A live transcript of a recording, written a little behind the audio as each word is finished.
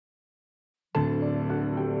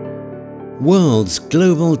World's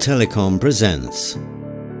Global Telecom presents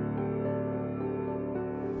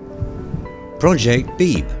Project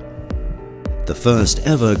Beep, the first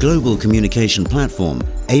ever global communication platform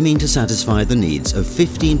aiming to satisfy the needs of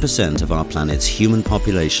 15% of our planet's human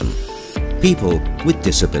population, people with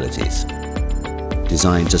disabilities.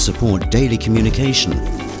 Designed to support daily communication,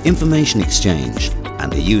 information exchange,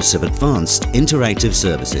 and the use of advanced interactive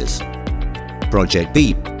services. Project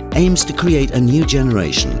Beep aims to create a new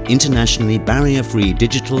generation, internationally barrier-free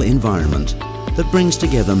digital environment that brings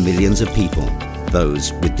together millions of people,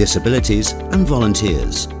 those with disabilities and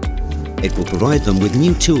volunteers. It will provide them with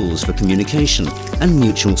new tools for communication and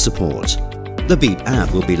mutual support. The Beep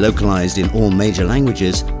app will be localized in all major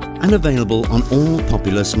languages and available on all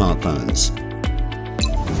popular smartphones.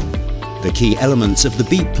 The key elements of the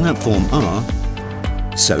Beep platform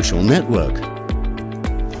are social network,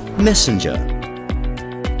 messenger,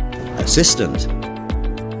 assistant,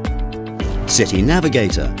 city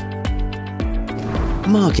navigator,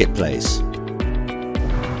 marketplace,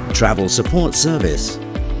 travel support service.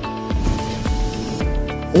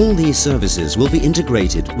 All these services will be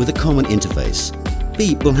integrated with a common interface.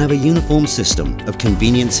 Beep will have a uniform system of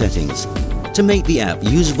convenient settings to make the app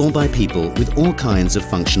usable by people with all kinds of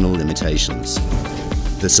functional limitations.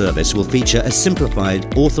 The service will feature a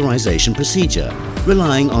simplified authorization procedure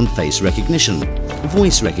relying on face recognition,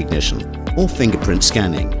 voice recognition, or fingerprint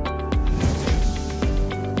scanning.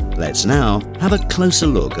 Let's now have a closer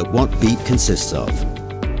look at what Beep consists of.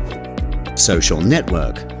 Social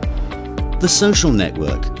network. The social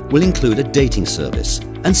network will include a dating service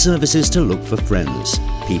and services to look for friends,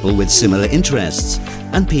 people with similar interests,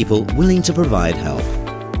 and people willing to provide help.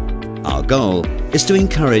 Our goal is to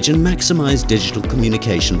encourage and maximize digital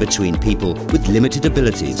communication between people with limited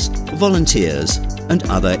abilities, volunteers, and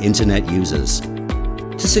other internet users.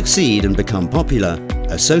 To succeed and become popular,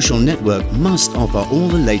 a social network must offer all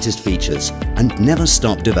the latest features and never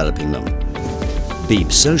stop developing them.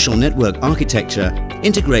 Beep's social network architecture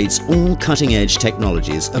integrates all cutting-edge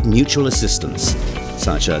technologies of mutual assistance,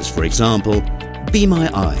 such as, for example, Be My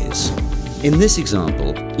Eyes. In this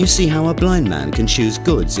example, you see how a blind man can choose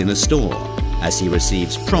goods in a store, as he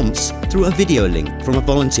receives prompts through a video link from a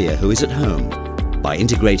volunteer who is at home. By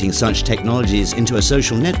integrating such technologies into a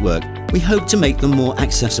social network, we hope to make them more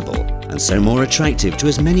accessible and so more attractive to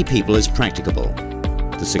as many people as practicable.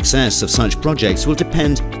 The success of such projects will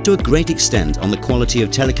depend to a great extent on the quality of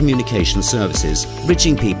telecommunication services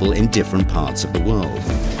reaching people in different parts of the world.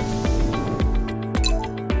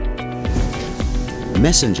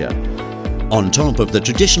 Messenger. On top of the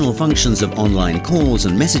traditional functions of online calls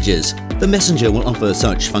and messages, the Messenger will offer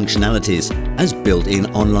such functionalities as built-in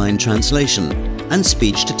online translation and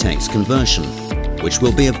speech-to-text conversion, which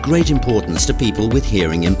will be of great importance to people with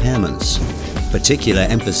hearing impairments. Particular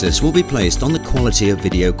emphasis will be placed on the quality of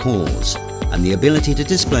video calls and the ability to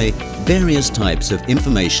display various types of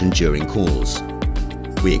information during calls.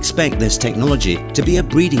 We expect this technology to be a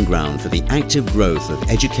breeding ground for the active growth of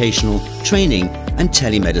educational, training, and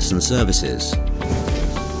telemedicine services.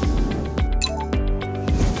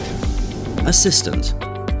 Assistant.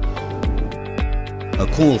 A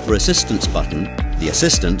call for assistance button, the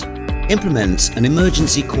assistant, implements an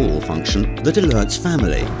emergency call function that alerts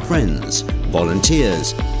family, friends,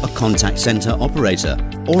 volunteers, a contact center operator,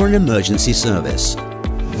 or an emergency service.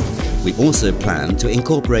 We also plan to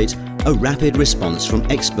incorporate a rapid response from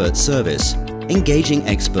expert service, engaging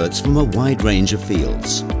experts from a wide range of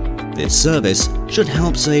fields. This service should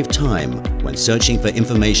help save time when searching for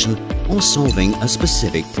information or solving a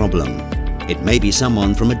specific problem. It may be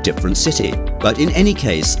someone from a different city, but in any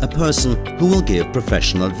case a person who will give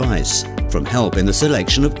professional advice, from help in the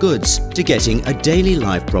selection of goods to getting a daily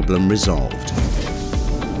life problem resolved.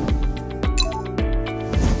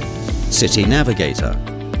 City navigator.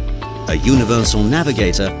 A universal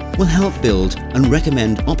navigator will help build and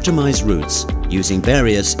recommend optimized routes using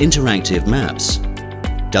various interactive maps.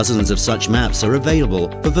 Dozens of such maps are available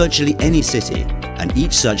for virtually any city, and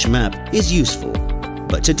each such map is useful.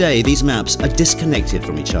 But today these maps are disconnected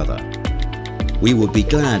from each other. We would be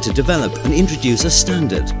glad to develop and introduce a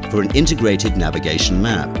standard for an integrated navigation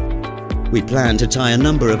map. We plan to tie a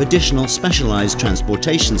number of additional specialized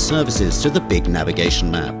transportation services to the big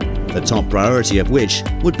navigation map, the top priority of which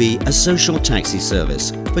would be a social taxi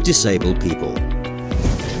service for disabled people.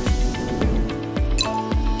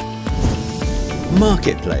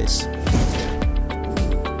 Marketplace.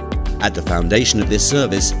 At the foundation of this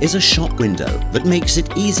service is a shop window that makes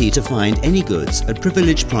it easy to find any goods at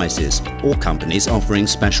privileged prices or companies offering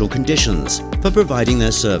special conditions for providing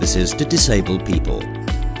their services to disabled people.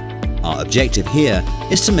 Our objective here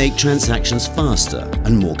is to make transactions faster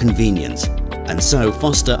and more convenient, and so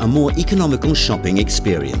foster a more economical shopping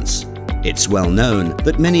experience. It's well known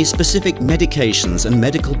that many specific medications and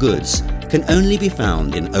medical goods can only be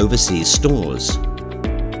found in overseas stores.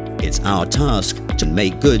 It's our task to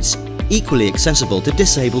make goods equally accessible to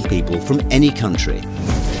disabled people from any country.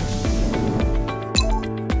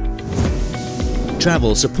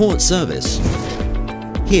 Travel Support Service.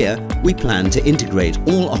 Here, we plan to integrate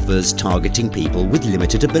all offers targeting people with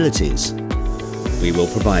limited abilities. We will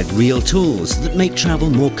provide real tools that make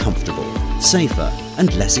travel more comfortable, safer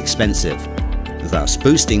and less expensive, thus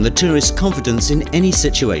boosting the tourist's confidence in any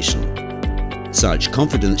situation. Such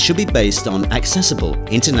confidence should be based on accessible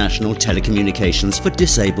international telecommunications for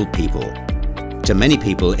disabled people. To many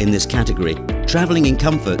people in this category, travelling in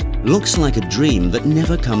comfort looks like a dream that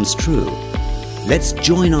never comes true. Let's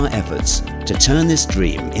join our efforts to turn this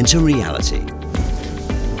dream into reality.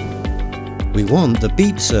 We want the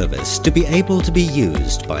Beep service to be able to be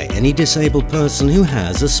used by any disabled person who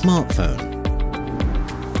has a smartphone.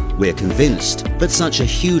 We're convinced that such a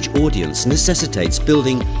huge audience necessitates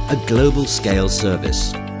building a global scale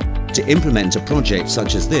service. To implement a project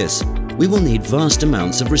such as this, we will need vast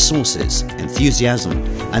amounts of resources, enthusiasm,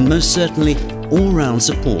 and most certainly all-round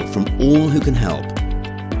support from all who can help.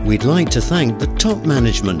 We'd like to thank the top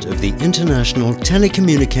management of the International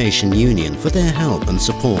Telecommunication Union for their help and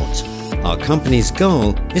support. Our company's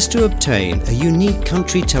goal is to obtain a unique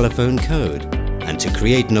country telephone code and to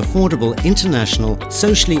create an affordable international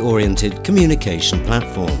socially oriented communication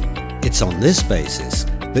platform. It's on this basis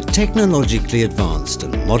that technologically advanced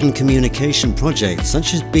and modern communication projects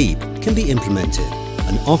such as Beep can be implemented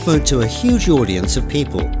and offered to a huge audience of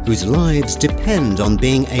people whose lives depend on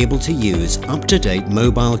being able to use up-to-date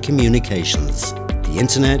mobile communications, the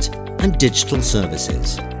internet and digital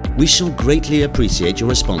services. We shall greatly appreciate your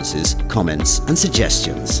responses, comments and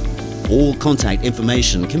suggestions. All contact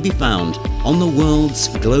information can be found on the world's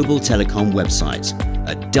global telecom website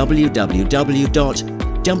at www.wgt.social.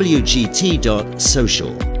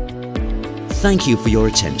 Thank you for your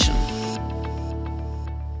attention.